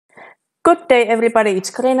Good day, everybody.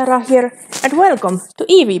 It's Karinara here, and welcome to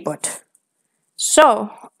Eviebot.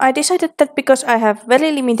 So, I decided that because I have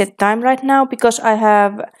very limited time right now, because I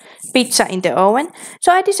have pizza in the oven,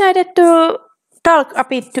 so I decided to talk a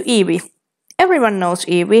bit to Evie. Everyone knows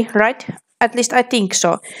Evie, right? At least I think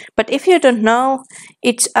so. But if you don't know,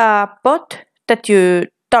 it's a bot that you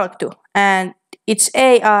talk to, and its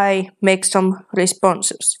AI makes some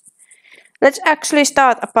responses. Let's actually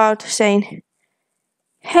start about saying,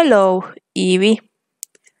 "Hello, Evie.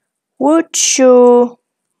 Would you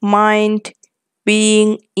mind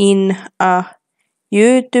being in a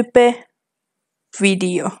YouTube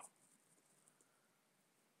video?"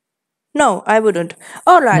 No, I wouldn't.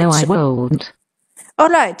 Alright, No, I won't.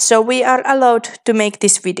 Alright, so we are allowed to make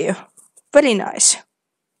this video. Very nice.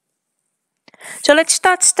 So let's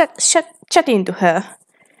start chatting to her.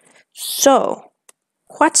 So,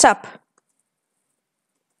 what's up?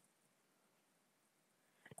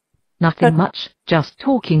 Nothing much, just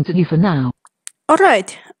talking to you for now.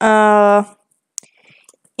 Alright,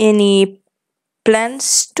 any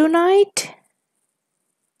plans tonight?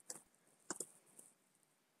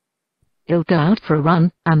 He'll go out for a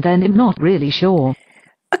run, and then I'm not really sure.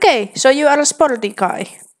 Okay, so you are a sporty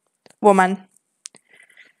guy, woman.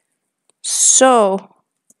 So,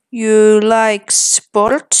 you like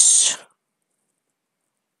sports?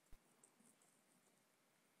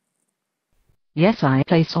 Yes, I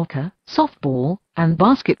play soccer, softball, and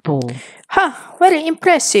basketball. Ha, very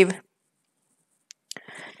impressive.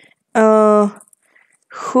 Who's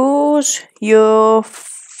your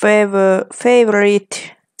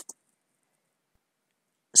favorite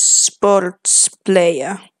sports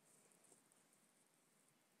player?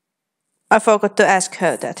 I forgot to ask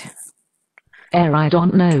her that. I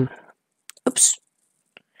don't know. Oops.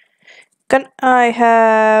 Can I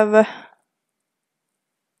have...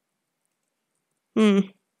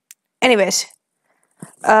 Anyways.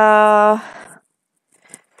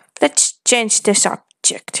 Let's change the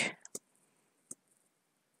subject.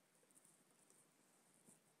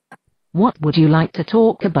 What would you like to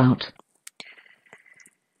talk about?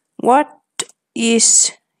 What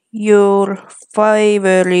is your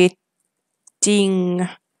favorite thing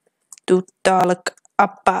to talk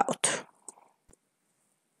about?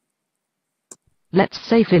 Let's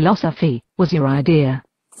say philosophy was your idea.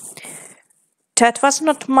 That was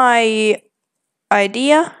not my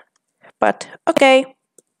idea, but okay.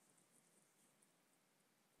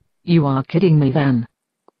 You are kidding me then.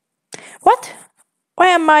 What? Why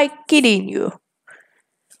am I kidding you?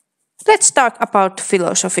 Let's talk about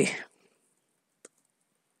philosophy.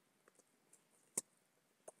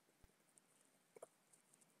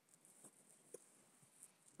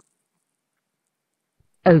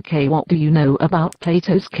 Okay, what do you know about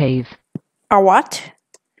Plato's cave? A what?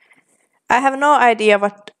 I have no idea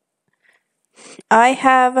what... I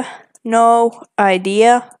have no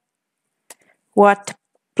idea what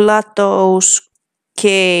Plato's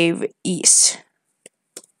cave is.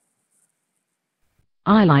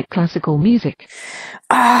 I like classical music.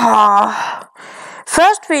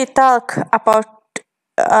 First we talk about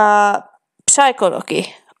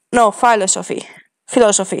psychology. No, philosophy.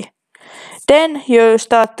 Then you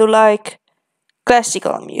start to like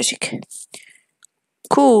classical music.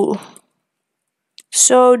 Cool.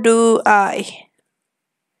 So do I.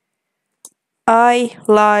 I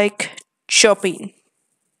like shopping.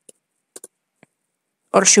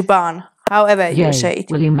 Or Shuban, however you say it.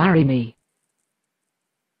 Will you marry me?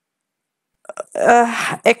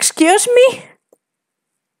 Excuse me?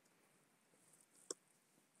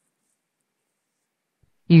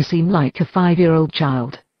 You seem like a 5-year-old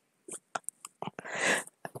child.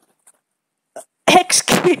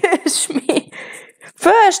 Excuse me.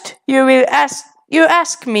 First you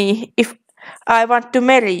ask me if I want to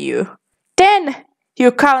marry you. Then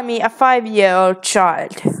you call me a 5-year-old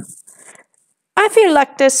child. I feel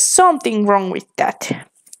like there's something wrong with that.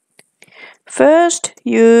 First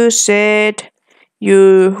you said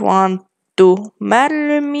you want to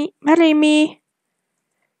marry me.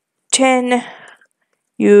 Then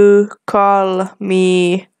you call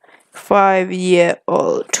me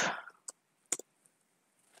 5-year-old.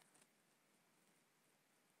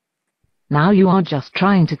 Now you are just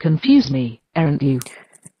trying to confuse me, aren't you?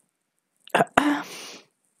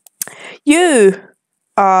 You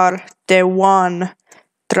are the one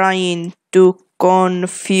trying to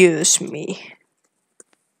confuse me.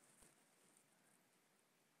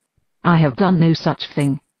 I have done no such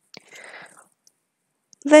thing.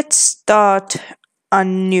 Let's start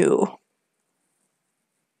anew.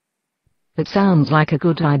 That sounds like a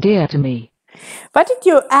good idea to me. Why did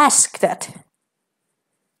you ask that?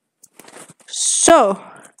 So,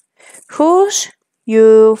 Who's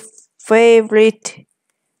your favorite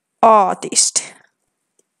artist?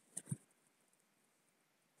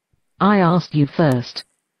 I asked you first.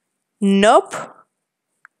 Nope.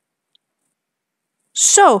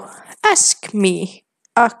 So, ask me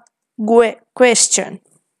a question.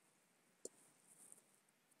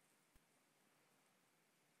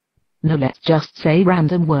 No, let's just say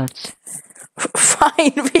random words.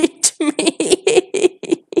 Fine with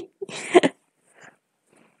me.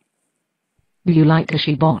 Do you like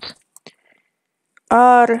Eviebot?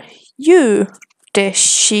 Are you the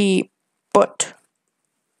Eviebot?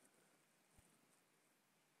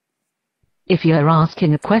 If you're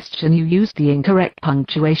asking a question you use the incorrect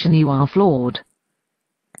punctuation, you are flawed.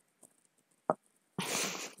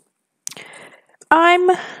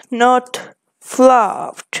 I'm not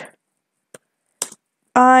flawed.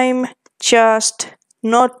 I'm just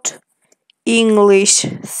not English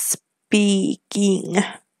speaking.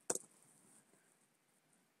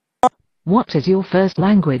 What is your first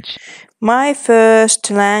language? My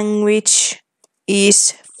first language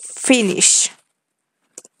is Finnish.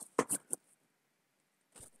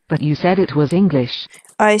 But you said it was English.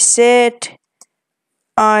 I said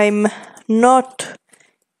I'm not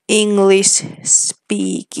English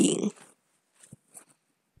speaking.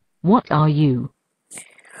 What are you?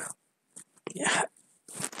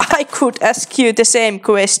 I could ask you the same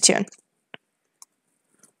question.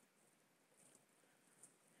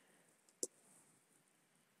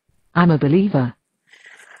 I'm a believer.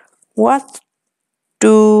 What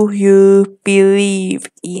do you believe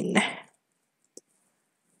in?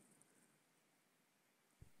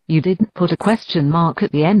 You didn't put a question mark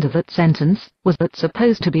at the end of that sentence. Was that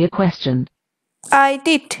supposed to be a question? I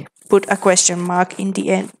did put a question mark in the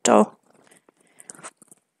end though.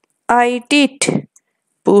 I did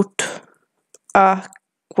put a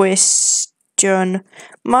question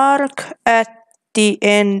mark at the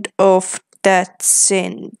end of that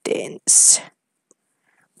sentence.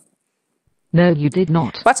 No, you did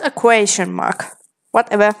not. What's a question mark?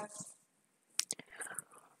 Whatever.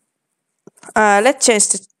 Let's change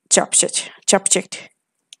the subject.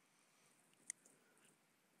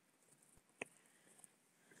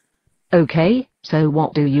 Okay, so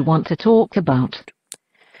what do you want to talk about?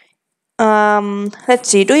 Let's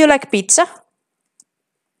see. Do you like pizza?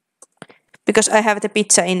 Because I have the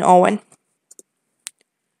pizza in oven.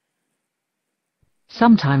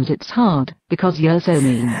 Sometimes it's hard because you're so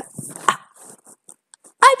mean.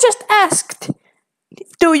 I just asked.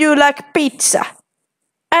 Do you like pizza?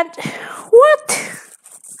 And what?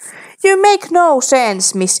 You make no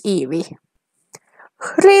sense, Miss Evie.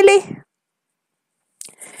 Really?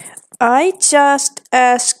 I just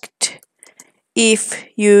asked if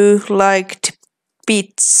you liked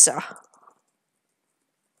pizza.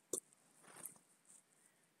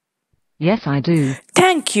 Yes, I do.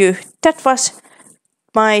 Thank you. That was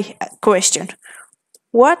my question.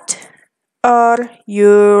 What are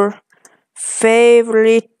your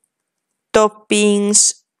favorite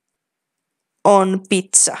toppings on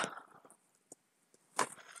pizza?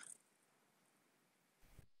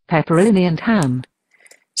 Pepperoni and ham.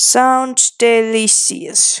 Sounds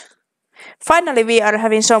delicious. Finally, we are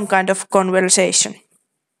having some kind of conversation.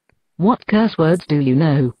 What curse words do you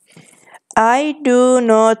know? I do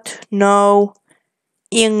not know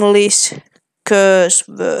English curse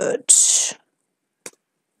words.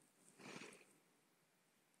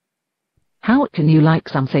 How can you like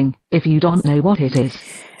something if you don't know what it is?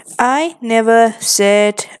 I never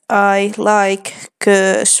said I like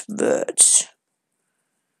curse words.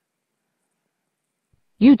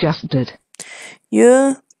 You just did.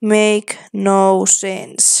 You make no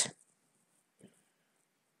sense.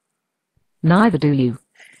 Neither do you.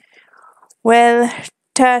 Well,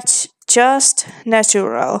 that's just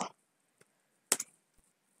natural.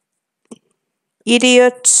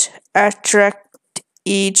 Idiots attract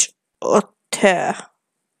each other.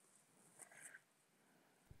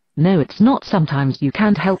 No, it's not. Sometimes you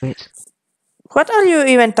can't help it. What are you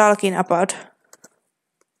even talking about?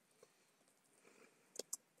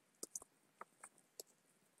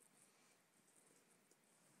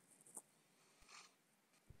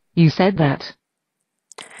 You said that.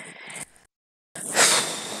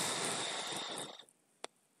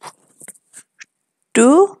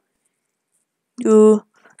 Do you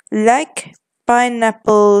like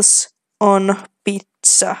pineapples on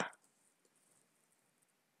pizza?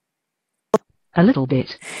 A little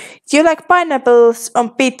bit. You like pineapples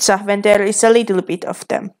on pizza when there is a little bit of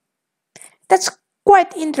them. That's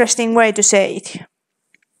quite interesting way to say it.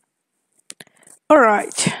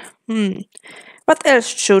 Alright. What else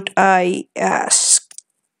should I ask?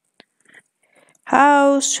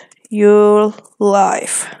 How's your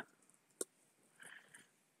life?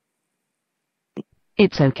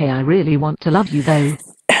 It's okay, I really want to love you though.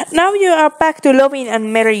 Now you are back to loving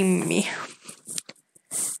and marrying me.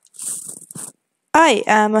 I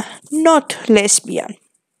am not lesbian.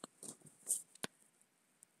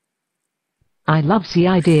 I love the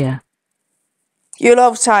idea. You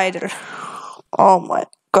love cider. Oh my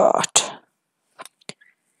god.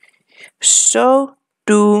 So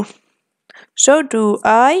do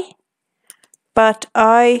I, but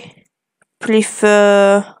I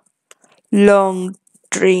prefer long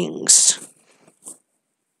drinks.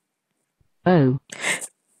 Oh,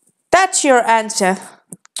 That's your answer.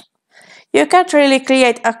 You can't really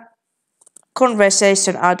create a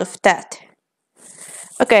conversation out of that.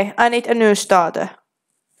 Okay, I need a new starter.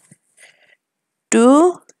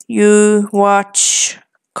 Do you watch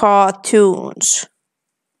cartoons?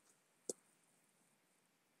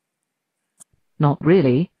 not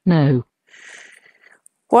really, no.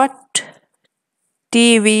 What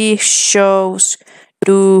TV shows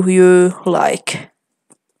do you like?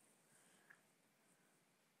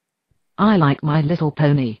 I like My Little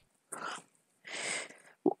Pony.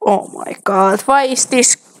 Oh my god, why is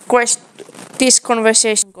this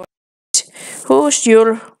conversation going? Who's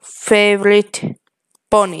your favorite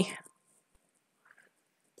pony?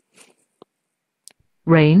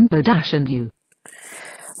 Rainbow Dash and you.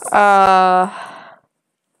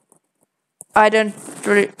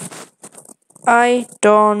 I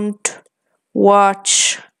don't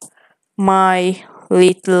watch My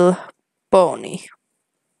Little Pony.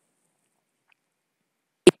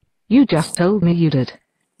 You just told me you did.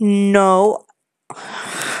 No,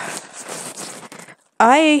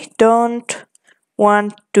 I don't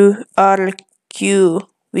want to argue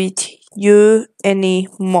with you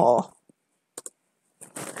anymore.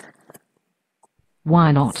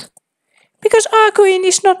 Why not? Because arguing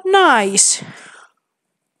is not nice.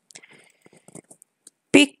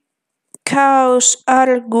 Because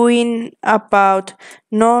arguing about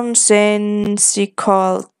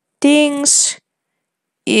nonsensical things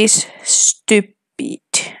is stupid.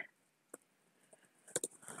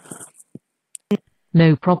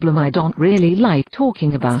 No problem, I don't really like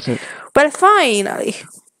talking about it. Well, finally,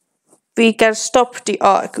 we can stop the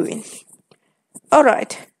arguing.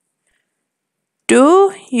 Alright.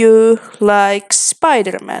 Do you like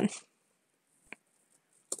Spider-Man?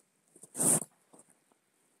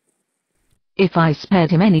 If I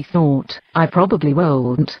spared him any thought, I probably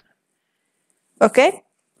won't. Okay.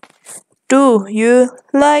 Do you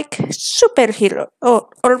like superhero?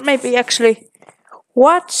 Or maybe actually,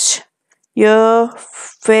 what's your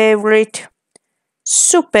favorite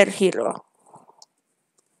superhero?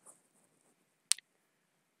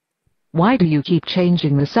 Why do you keep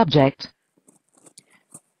changing the subject?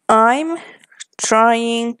 I'm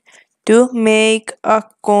trying to make a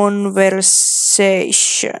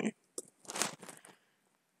conversation.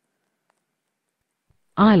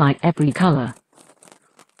 I like every color.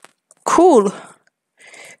 Cool.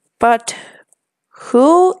 But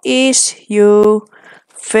who is your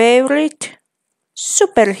favorite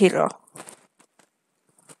superhero?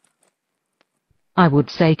 I would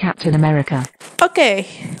say Captain America. Okay.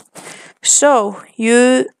 So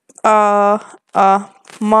you are a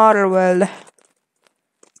Marvel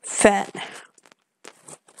fan.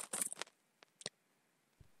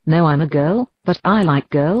 No, I'm a girl, but I like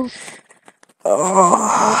girls.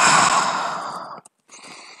 Oh.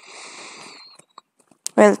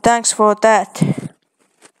 Well, thanks for that.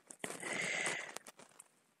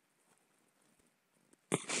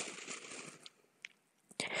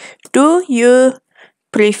 Do you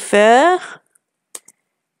prefer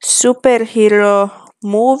superhero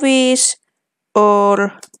movies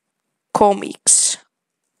or comics?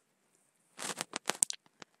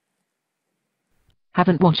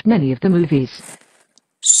 Haven't watched many of the movies.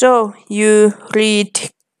 So you read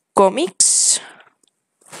comics?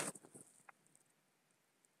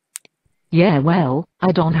 Yeah, well,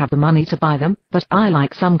 I don't have the money to buy them, but I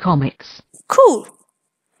like some comics. Cool.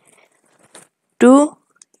 Do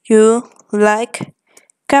you like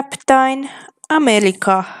Captain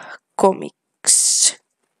America comics?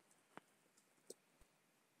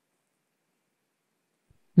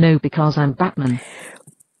 No, because I'm Batman.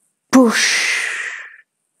 Push.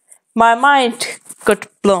 My mind got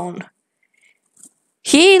blown.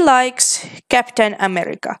 He likes Captain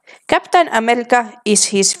America. Captain America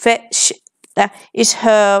is is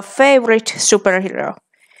her favorite superhero.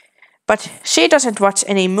 But she doesn't watch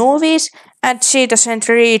any movies and she doesn't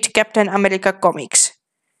read Captain America comics.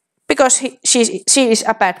 Because she is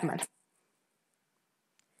a Batman.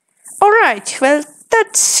 Alright, well,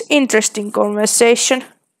 that's interesting conversation.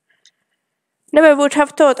 Never would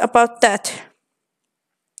have thought about that.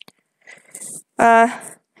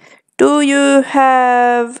 Do you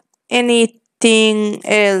have anything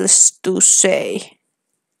else to say?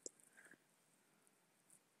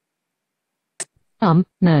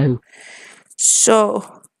 No.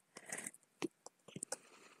 So,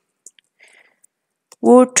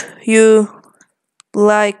 would you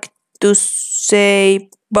like to say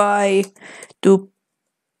bye to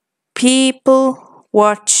people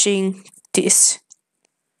watching this?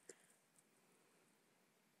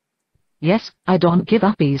 Yes, I don't give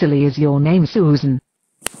up easily. Is your name Susan?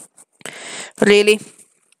 Really?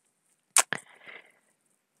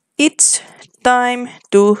 It's time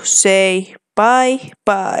to say bye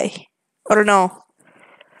bye. Or no?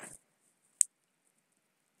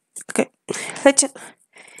 Okay, let's.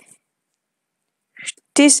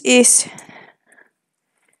 This is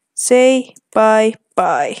say bye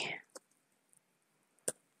bye.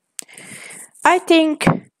 I think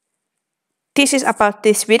this is about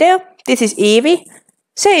this video. This is Evie.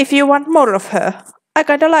 Say if you want more of her. I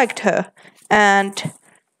kinda liked her. And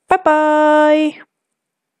bye bye.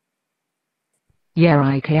 Yeah,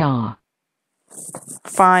 I care.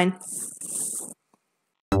 Fine.